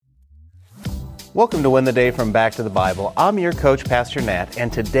Welcome to Win the Day from Back to the Bible. I'm your coach, Pastor Nat, and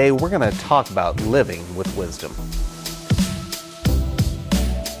today we're going to talk about living with wisdom.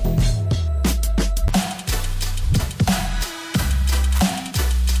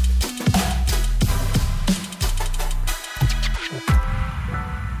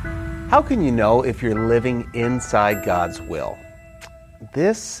 How can you know if you're living inside God's will?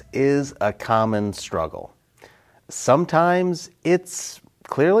 This is a common struggle. Sometimes it's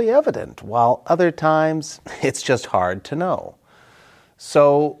clearly evident, while other times it's just hard to know.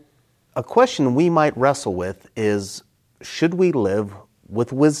 So, a question we might wrestle with is, should we live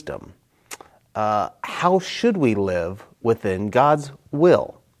with wisdom? How should we live within God's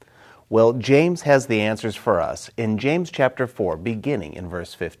will? Well, James has the answers for us in James chapter 4, beginning in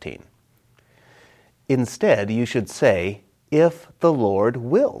verse 15. Instead, you should say, if the Lord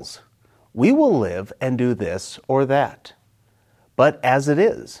wills, we will live and do this or that. But as it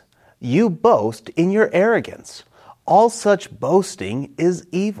is, you boast in your arrogance. All such boasting is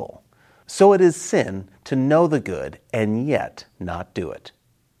evil. So it is sin to know the good and yet not do it.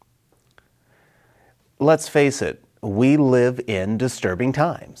 Let's face it, we live in disturbing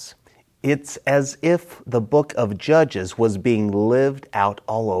times. It's as if the book of Judges was being lived out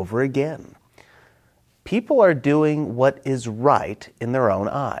all over again. People are doing what is right in their own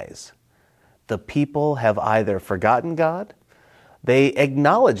eyes. The people have either forgotten God, they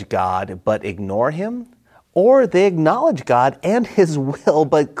acknowledge God but ignore Him, or they acknowledge God and His will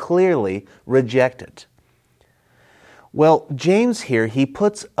but clearly reject it. Well, James here, he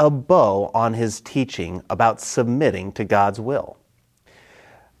puts a bow on his teaching about submitting to God's will.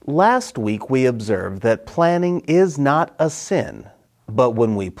 Last week we observed that planning is not a sin, but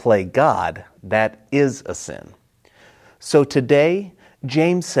when we play God, that is a sin. So today,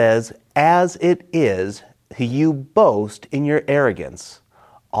 James says, as it is, you boast in your arrogance.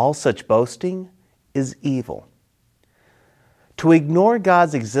 All such boasting is evil. To ignore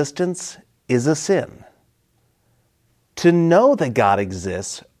God's existence is a sin. To know that God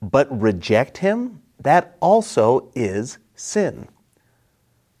exists but reject Him, that also is sin.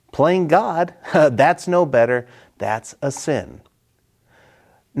 Playing God, that's no better, that's a sin.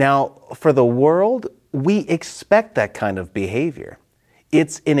 Now, for the world, we expect that kind of behavior.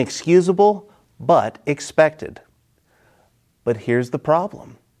 It's inexcusable, but expected. But here's the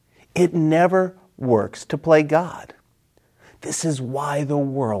problem. It never works to play God. This is why the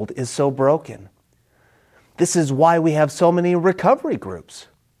world is so broken. This is why we have so many recovery groups.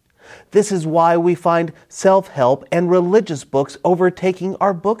 This is why we find self-help and religious books overtaking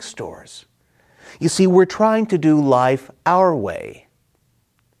our bookstores. You see, we're trying to do life our way,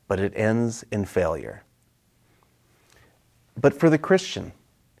 but it ends in failure. But for the Christian,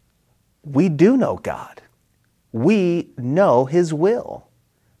 we do know God. We know His will.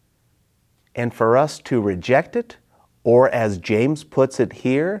 And for us to reject it, or as James puts it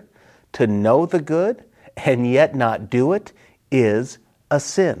here, to know the good and yet not do it, is a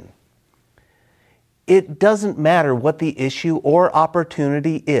sin. It doesn't matter what the issue or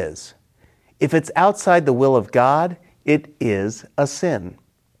opportunity is. If it's outside the will of God, it is a sin.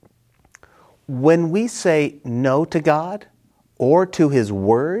 When we say no to God or to His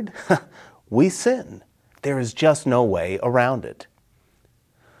Word, we sin. There is just no way around it.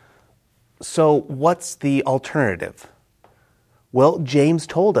 So what's the alternative? Well, James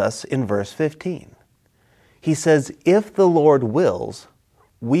told us in verse 15. He says, if the Lord wills,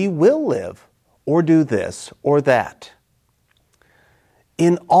 we will live or do this or that.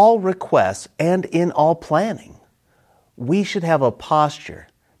 In all requests and in all planning, we should have a posture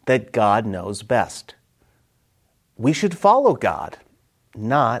that God knows best. We should follow God,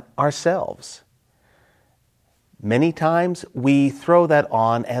 not ourselves. Many times we throw that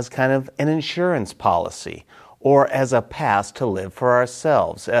on as kind of an insurance policy or as a pass to live for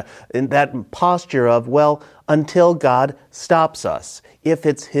ourselves. In that posture of, well, until God stops us, if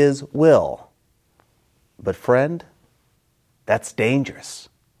it's His will. But friend, that's dangerous.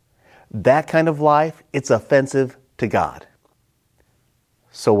 That kind of life, it's offensive to God.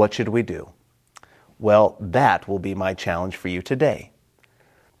 So what should we do? Well, that will be my challenge for you today.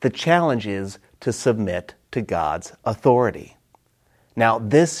 The challenge is to submit to God's authority. Now,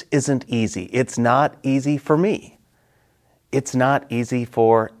 this isn't easy. It's not easy for me. It's not easy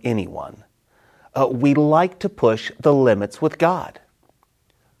for anyone. We like to push the limits with God.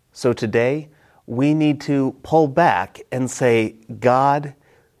 So today, we need to pull back and say, God,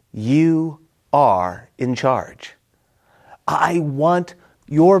 You are in charge. I want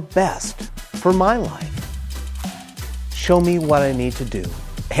Your best for my life. Show me what I need to do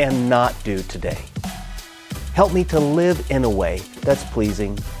and not do today. Help me to live in a way that's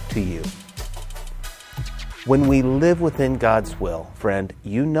pleasing to You. When we live within God's will, friend,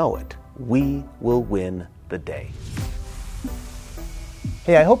 you know it, we will win the day.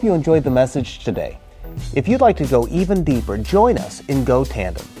 Hey, I hope you enjoyed the message today. If you'd like to go even deeper, join us in Go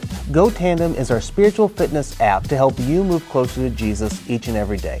Tandem. Go Tandem is our spiritual fitness app to help you move closer to Jesus each and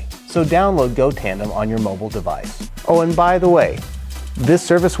every day. So download Go Tandem on your mobile device. Oh, and by the way, this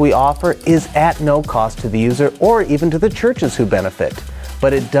service we offer is at no cost to the user or even to the churches who benefit,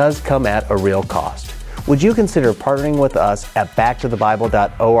 but it does come at a real cost. Would you consider partnering with us at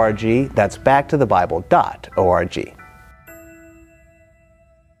backtothebible.org? That's backtothebible.org.